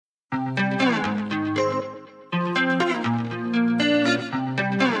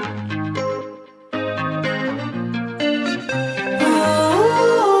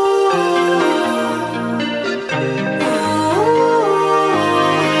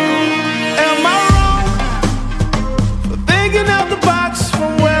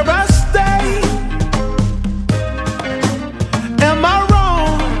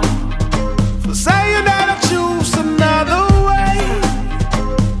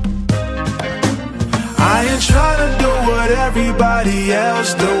Everybody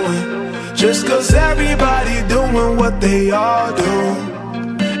else doing, just cause everybody doing what they all do.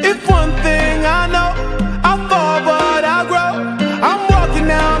 If one thing I know, I fall but I grow. I'm walking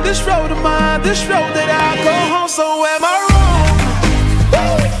down this road of mine, this road that I go home. So am I wrong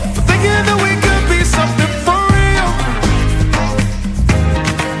for thinking that we could be something for real?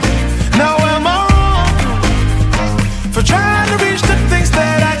 Now am I wrong for trying to reach the things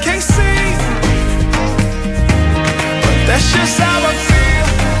that I can't see? That's just how I feel.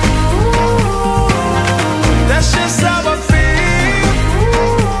 That's just how I feel.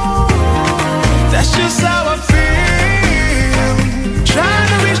 That's just how I feel. Trying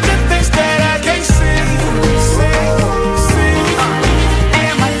to reach the things that I can't see.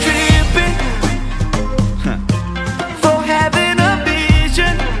 Am I tripping for having a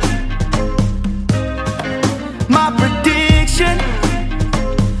vision? My prediction,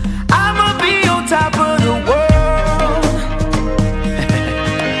 I'ma be on top of the world.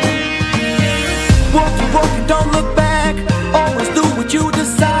 Don't look back, always do what you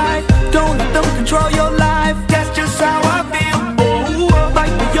decide. Don't let them control your life, that's just how I feel. Oh,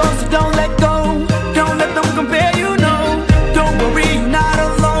 fight for yours, so don't let go. Don't let them compare, you know. Don't worry, you're not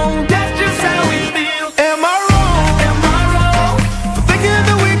alone. That's just how we feel. Am I wrong? Am I wrong for thinking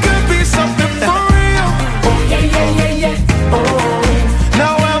that we could be something for real? Oh yeah, yeah, yeah, yeah. Oh,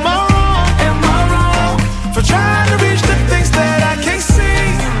 now am I wrong? Am I wrong for trying to reach the things that I can't see?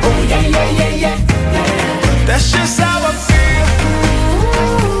 Oh yeah, yeah, yeah, yeah. That's just how I feel.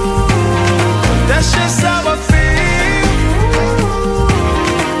 That's just how I feel.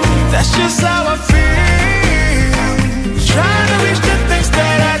 That's just how I feel. Trying to reach the things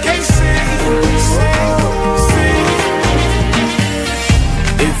that I can't see.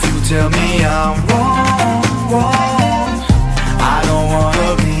 If you tell me I'm wrong, I don't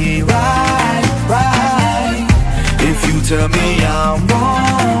wanna be right. If you tell me I'm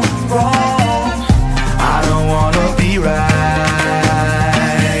wrong, I don't wanna be right.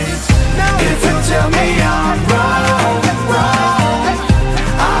 If you tell me I'm wrong,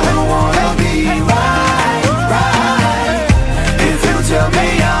 I don't wanna be right. If you tell me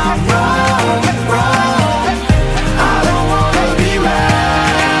I'm wrong, I don't wanna be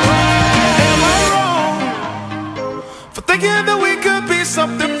right. Am I wrong for thinking that we could be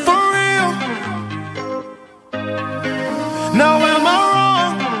something for real? Now am I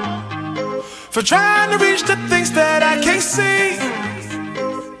wrong for trying to reach the things that I can't see?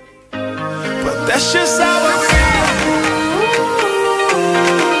 But that's just how I feel.